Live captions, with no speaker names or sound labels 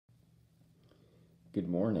Good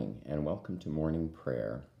morning and welcome to morning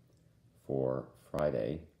prayer for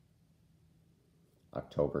Friday,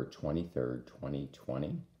 October 23rd,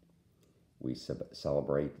 2020. We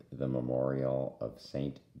celebrate the memorial of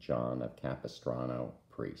St. John of Capistrano,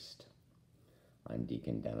 priest. I'm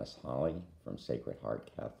Deacon Dennis Holly from Sacred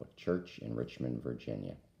Heart Catholic Church in Richmond,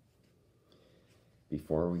 Virginia.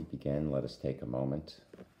 Before we begin, let us take a moment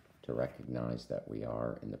to recognize that we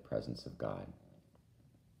are in the presence of God.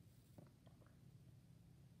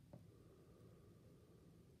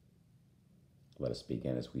 Let us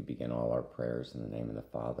begin as we begin all our prayers in the name of the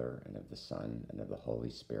Father, and of the Son, and of the Holy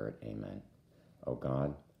Spirit. Amen. O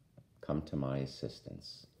God, come to my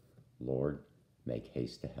assistance. Lord, make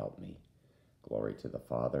haste to help me. Glory to the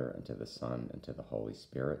Father, and to the Son, and to the Holy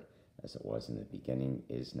Spirit, as it was in the beginning,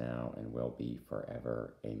 is now, and will be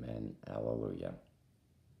forever. Amen. Alleluia.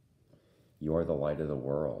 You are the light of the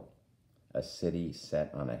world. A city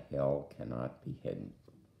set on a hill cannot be hidden.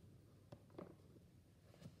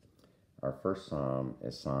 Our first psalm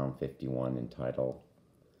is Psalm 51, entitled,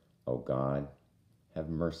 O God, have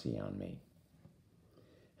mercy on me.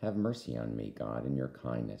 Have mercy on me, God, in your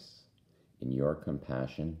kindness. In your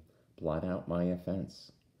compassion, blot out my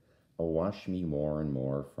offense. O wash me more and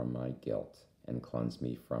more from my guilt, and cleanse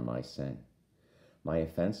me from my sin. My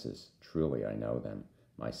offenses, truly I know them.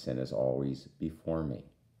 My sin is always before me.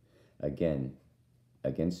 Again,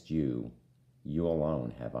 against you, you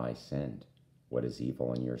alone have I sinned. What is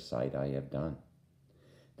evil in your sight I have done,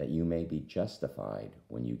 that you may be justified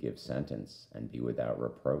when you give sentence, and be without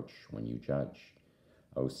reproach when you judge.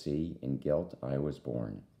 O see, in guilt I was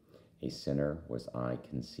born, a sinner was I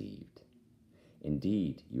conceived.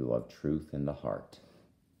 Indeed, you love truth in the heart.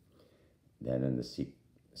 Then in the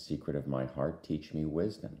secret of my heart teach me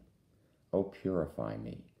wisdom. O purify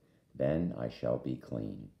me, then I shall be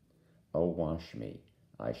clean. O wash me,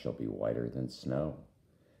 I shall be whiter than snow.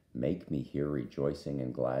 Make me hear rejoicing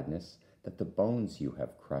and gladness, that the bones you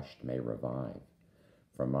have crushed may revive.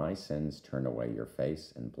 From my sins turn away your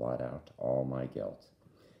face, and blot out all my guilt.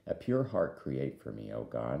 A pure heart create for me, O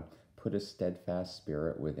God. Put a steadfast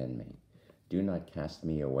spirit within me. Do not cast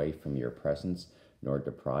me away from your presence, nor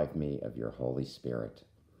deprive me of your Holy Spirit.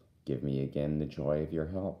 Give me again the joy of your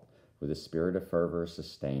help. With a spirit of fervor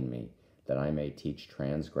sustain me, that I may teach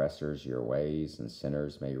transgressors your ways, and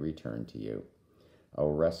sinners may return to you. O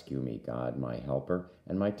rescue me, God, my helper,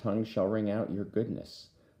 and my tongue shall ring out your goodness.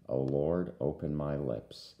 O Lord, open my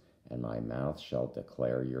lips, and my mouth shall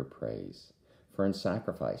declare your praise. For in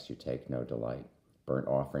sacrifice you take no delight. Burnt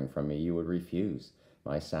offering from me you would refuse.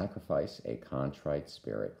 My sacrifice, a contrite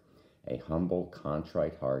spirit. A humble,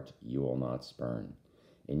 contrite heart you will not spurn.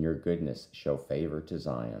 In your goodness show favor to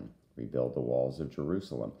Zion. Rebuild the walls of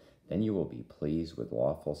Jerusalem. Then you will be pleased with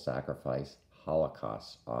lawful sacrifice,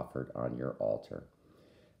 holocausts offered on your altar.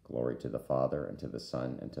 Glory to the Father, and to the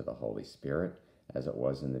Son, and to the Holy Spirit, as it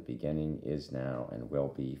was in the beginning, is now, and will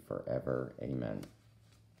be forever. Amen.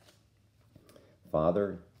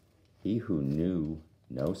 Father, he who knew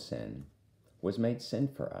no sin was made sin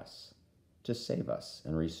for us, to save us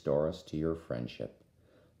and restore us to your friendship.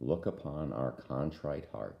 Look upon our contrite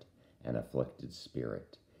heart and afflicted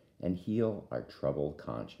spirit, and heal our troubled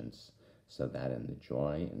conscience, so that in the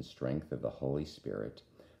joy and strength of the Holy Spirit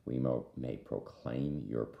we may proclaim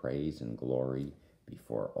your praise and glory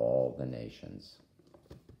before all the nations.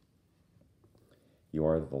 You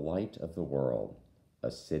are the light of the world. A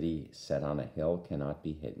city set on a hill cannot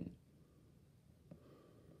be hidden.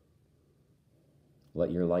 Let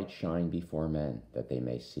your light shine before men, that they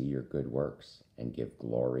may see your good works and give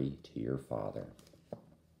glory to your Father.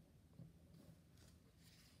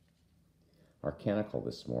 Our canticle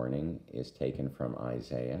this morning is taken from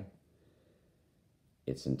Isaiah.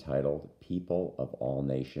 It's entitled, People of All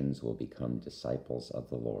Nations Will Become Disciples of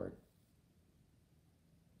the Lord.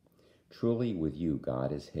 Truly with you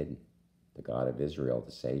God is hidden, the God of Israel,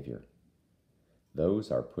 the Savior.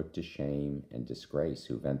 Those are put to shame and disgrace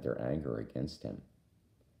who vent their anger against him.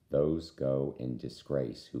 Those go in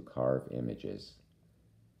disgrace who carve images.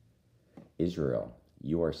 Israel,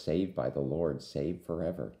 you are saved by the Lord, saved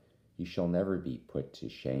forever. You shall never be put to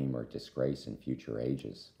shame or disgrace in future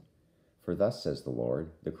ages. For thus says the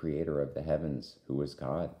Lord, the creator of the heavens, who is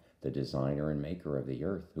God, the designer and maker of the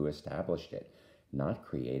earth, who established it, not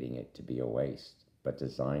creating it to be a waste, but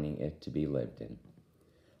designing it to be lived in.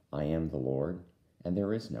 I am the Lord, and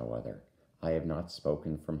there is no other. I have not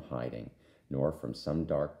spoken from hiding, nor from some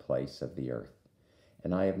dark place of the earth.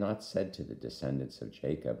 And I have not said to the descendants of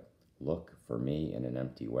Jacob, Look for me in an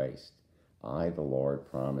empty waste. I, the Lord,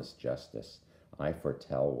 promise justice. I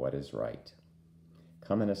foretell what is right.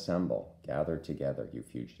 Come and assemble, gather together, you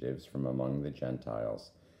fugitives from among the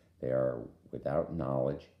Gentiles. They are without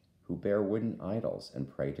knowledge, who bear wooden idols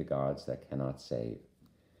and pray to gods that cannot save.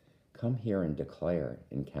 Come here and declare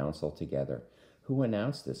in council together, who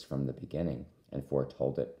announced this from the beginning and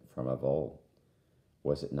foretold it from of old.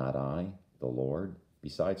 Was it not I, the Lord,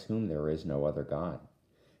 besides whom there is no other God?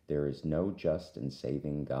 There is no just and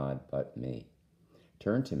saving God but me.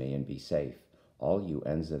 Turn to me and be safe, all you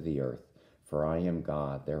ends of the earth, for I am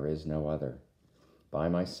God, there is no other. By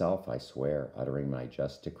myself I swear, uttering my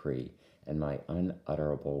just decree and my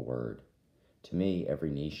unutterable word. To me every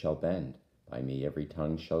knee shall bend, by me every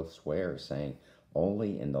tongue shall swear, saying,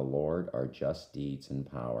 only in the Lord are just deeds and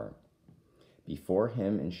power. Before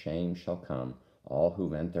him in shame shall come all who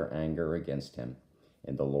vent their anger against him.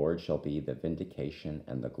 In the Lord shall be the vindication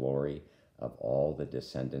and the glory of all the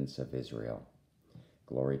descendants of Israel.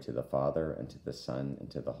 Glory to the Father, and to the Son,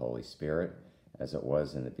 and to the Holy Spirit, as it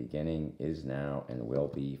was in the beginning, is now, and will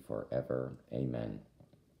be forever. Amen.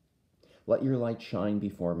 Let your light shine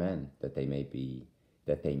before men, that they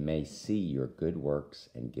may see your good works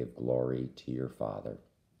and give glory to your Father.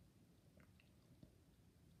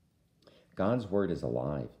 God's word is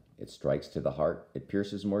alive. It strikes to the heart. It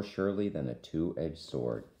pierces more surely than a two-edged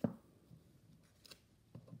sword.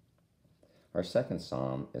 Our second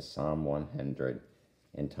psalm is Psalm 100,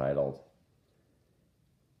 entitled,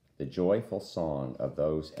 The Joyful Song of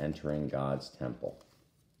Those Entering God's Temple.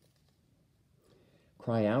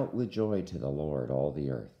 Cry out with joy to the Lord, all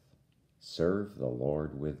the earth. Serve the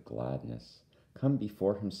Lord with gladness. Come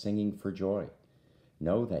before him singing for joy.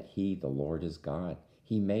 Know that he, the Lord, is God.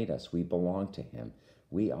 He made us. We belong to him.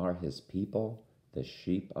 We are his people, the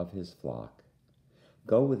sheep of his flock.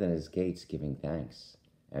 Go within his gates giving thanks.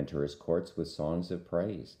 Enter his courts with songs of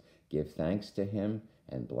praise. Give thanks to him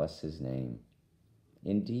and bless his name.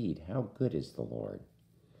 Indeed, how good is the Lord!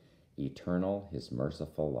 Eternal his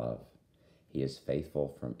merciful love. He is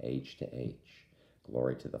faithful from age to age.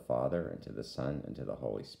 Glory to the Father, and to the Son, and to the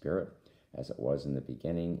Holy Spirit, as it was in the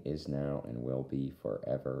beginning, is now, and will be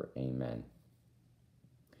forever. Amen.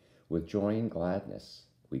 With joy and gladness,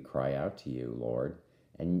 we cry out to you, Lord,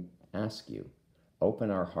 and ask you,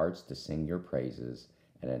 open our hearts to sing your praises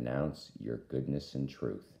and announce your goodness and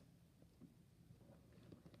truth.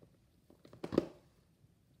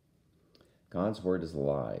 God's word is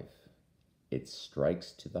alive. It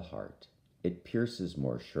strikes to the heart. It pierces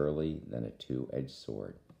more surely than a two-edged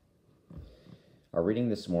sword. Our reading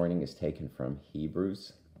this morning is taken from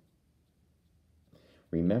Hebrews.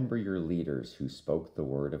 Remember your leaders who spoke the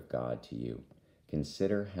word of God to you.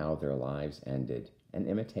 Consider how their lives ended and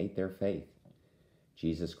imitate their faith.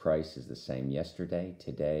 Jesus Christ is the same yesterday,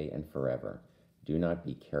 today, and forever. Do not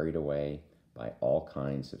be carried away by all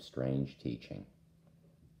kinds of strange teaching.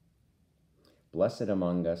 Blessed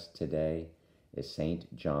among us today is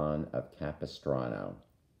Saint John of Capistrano,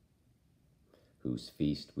 whose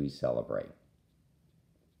feast we celebrate.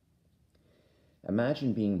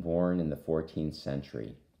 Imagine being born in the 14th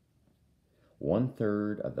century.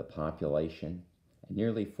 1/3 of the population and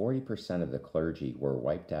nearly 40% of the clergy were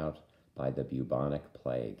wiped out by the bubonic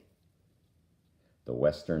plague. The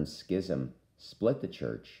Western Schism split the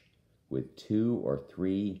church, with 2 or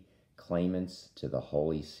 3 claimants to the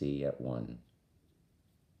Holy See at one.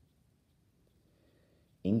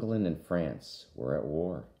 England and France were at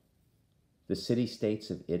war. The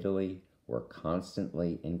city-states of Italy were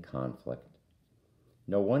constantly in conflict.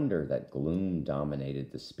 No wonder that gloom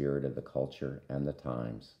dominated the spirit of the culture and the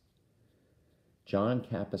times. John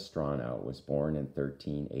Capistrano was born in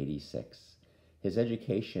 1386. His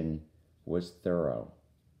education was thorough.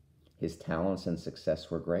 His talents and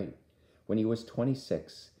success were great. When he was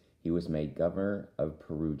 26, he was made governor of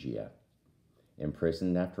Perugia.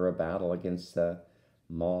 Imprisoned after a battle against the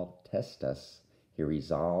Maltestas, he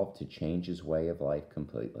resolved to change his way of life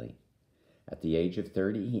completely. At the age of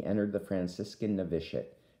 30, he entered the Franciscan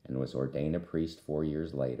novitiate and was ordained a priest 4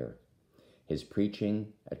 years later. His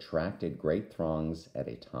preaching attracted great throngs at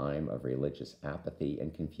a time of religious apathy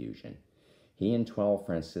and confusion. He and 12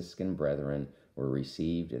 Franciscan brethren were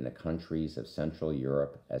received in the countries of Central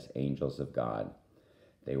Europe as angels of God.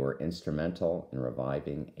 They were instrumental in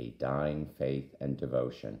reviving a dying faith and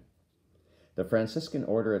devotion. The Franciscan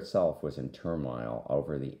order itself was in turmoil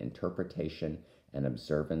over the interpretation and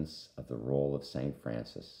observance of the role of St.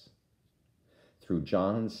 Francis. Through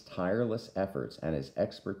John's tireless efforts and his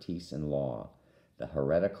expertise in law, the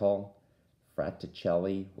heretical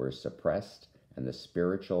fraticelli were suppressed and the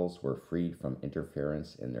spirituals were freed from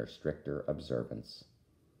interference in their stricter observance.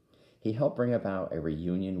 He helped bring about a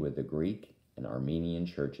reunion with the Greek and Armenian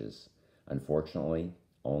churches, unfortunately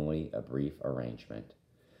only a brief arrangement.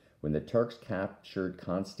 When the Turks captured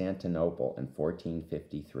Constantinople in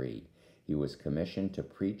 1453, he was commissioned to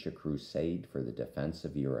preach a crusade for the defense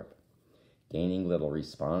of Europe. Gaining little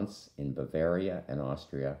response in Bavaria and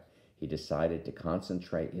Austria, he decided to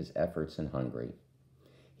concentrate his efforts in Hungary.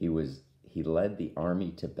 He led the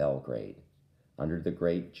army to Belgrade. Under the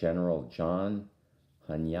great General John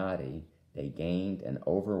Hunyadi, they gained an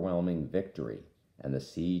overwhelming victory, and the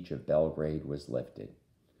siege of Belgrade was lifted.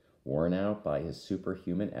 Worn out by his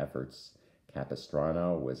superhuman efforts,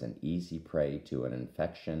 Capistrano was an easy prey to an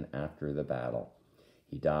infection after the battle.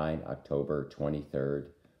 He died October 23,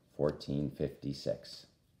 1456.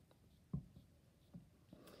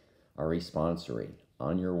 Our responsory: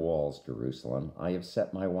 On your walls, Jerusalem, I have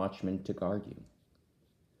set my watchmen to guard you.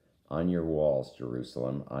 On your walls,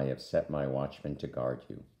 Jerusalem, I have set my watchmen to guard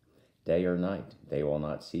you. Day or night, they will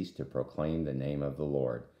not cease to proclaim the name of the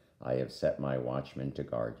Lord. I have set my watchmen to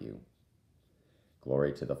guard you.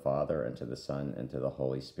 Glory to the Father, and to the Son, and to the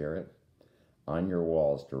Holy Spirit. On your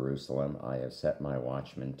walls, Jerusalem, I have set my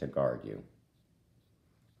watchmen to guard you.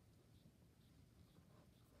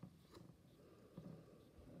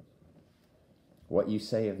 What you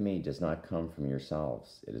say of me does not come from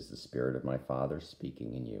yourselves. It is the Spirit of my Father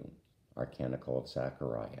speaking in you. Our Canticle of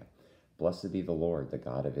Zechariah. Blessed be the Lord, the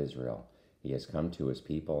God of Israel. He has come to his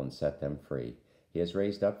people and set them free. He has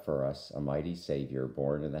raised up for us a mighty Savior,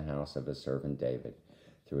 born in the house of his servant David.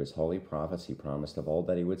 Through his holy prophets he promised of old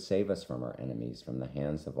that he would save us from our enemies, from the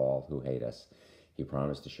hands of all who hate us. He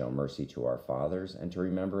promised to show mercy to our fathers and to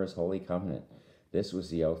remember his holy covenant. This was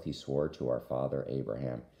the oath he swore to our father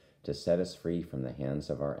Abraham, to set us free from the hands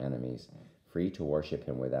of our enemies, free to worship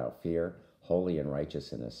him without fear, holy and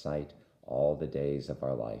righteous in his sight, all the days of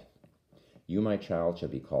our life. You, my child, shall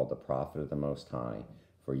be called the prophet of the Most High,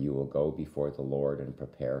 for you will go before the Lord and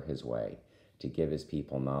prepare his way, to give his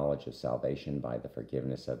people knowledge of salvation by the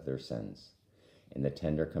forgiveness of their sins. In the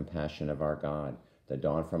tender compassion of our God, the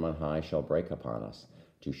dawn from on high shall break upon us,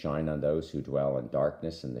 to shine on those who dwell in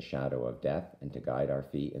darkness and the shadow of death, and to guide our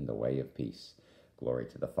feet in the way of peace. Glory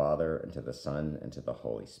to the Father, and to the Son, and to the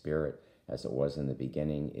Holy Spirit, as it was in the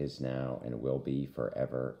beginning, is now, and will be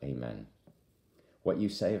forever. Amen. What you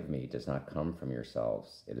say of me does not come from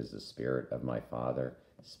yourselves. It is the Spirit of my Father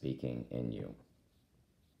speaking in you.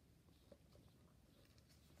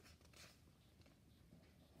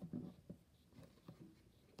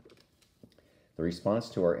 The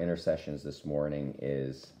response to our intercessions this morning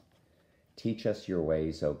is, teach us your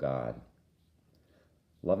ways, O God.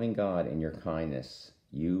 Loving God, in your kindness,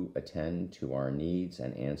 you attend to our needs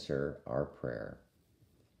and answer our prayer.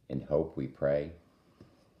 In hope we pray,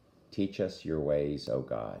 teach us your ways, O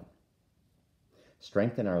God.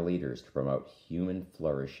 Strengthen our leaders to promote human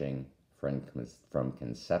flourishing from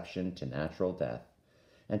conception to natural death,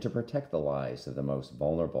 and to protect the lives of the most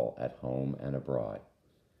vulnerable at home and abroad.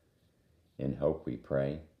 In hope we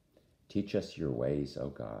pray, teach us your ways, O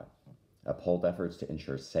God. Uphold efforts to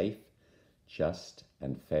ensure safe, just,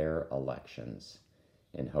 and fair elections.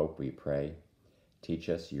 In hope we pray, teach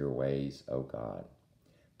us your ways, O God.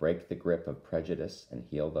 Break the grip of prejudice and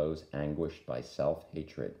heal those anguished by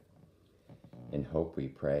self-hatred. In hope we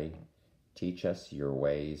pray, teach us your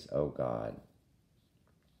ways, O God.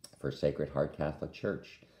 For Sacred Heart Catholic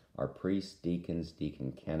Church, our priests, deacons,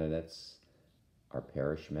 deacon candidates, our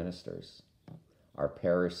parish ministers, our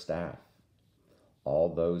parish staff,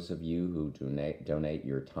 all those of you who donate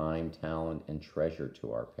your time, talent, and treasure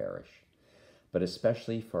to our parish, but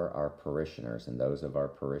especially for our parishioners and those of our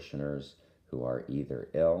parishioners who are either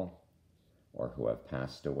ill or who have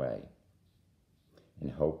passed away. In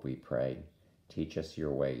hope we pray, teach us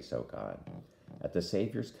your ways, O God. At the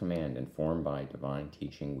Savior's command, informed by divine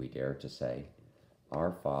teaching, we dare to say,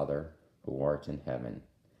 Our Father, who art in heaven,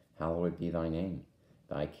 hallowed be thy name.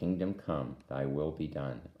 Thy kingdom come, thy will be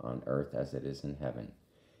done, on earth as it is in heaven.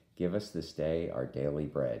 Give us this day our daily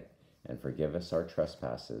bread, and forgive us our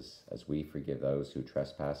trespasses, as we forgive those who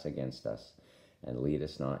trespass against us. And lead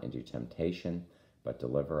us not into temptation, but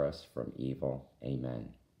deliver us from evil. Amen.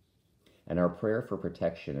 And our prayer for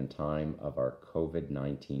protection in time of our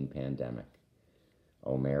COVID-19 pandemic.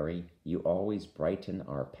 O Mary, you always brighten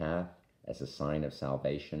our path as a sign of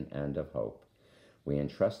salvation and of hope. We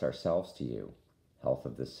entrust ourselves to you, health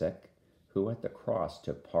of the sick, who at the cross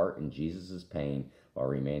took part in Jesus' pain while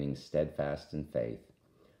remaining steadfast in faith.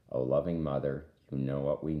 O loving Mother, you know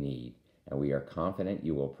what we need, and we are confident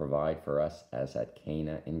you will provide for us as at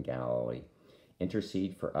Cana in Galilee.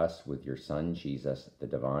 Intercede for us with your Son Jesus, the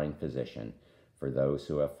divine physician, for those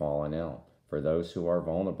who have fallen ill, for those who are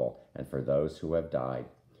vulnerable, and for those who have died.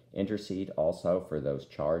 Intercede also for those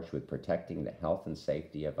charged with protecting the health and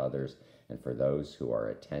safety of others, and for those who are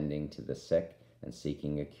attending to the sick and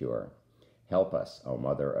seeking a cure. Help us, O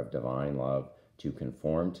Mother of divine love, to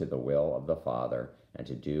conform to the will of the Father and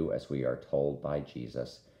to do as we are told by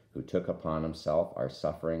Jesus, who took upon himself our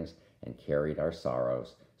sufferings and carried our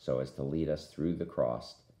sorrows, so as to lead us through the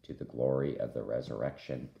cross to the glory of the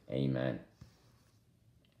resurrection. Amen.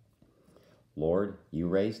 Lord, you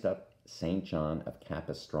raised up St. John of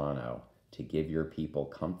Capistrano to give your people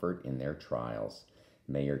comfort in their trials.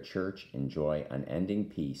 May your church enjoy unending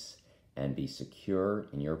peace and be secure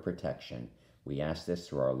in your protection. We ask this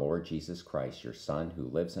through our Lord Jesus Christ, your Son, who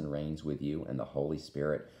lives and reigns with you and the Holy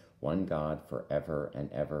Spirit, one God, forever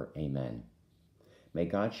and ever. Amen. May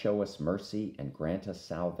God show us mercy and grant us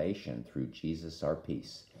salvation through Jesus our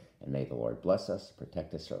peace. And may the Lord bless us,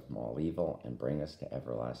 protect us from all evil, and bring us to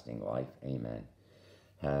everlasting life. Amen.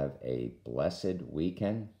 Have a blessed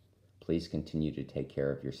weekend. Please continue to take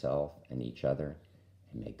care of yourself and each other,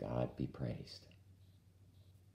 and may God be praised.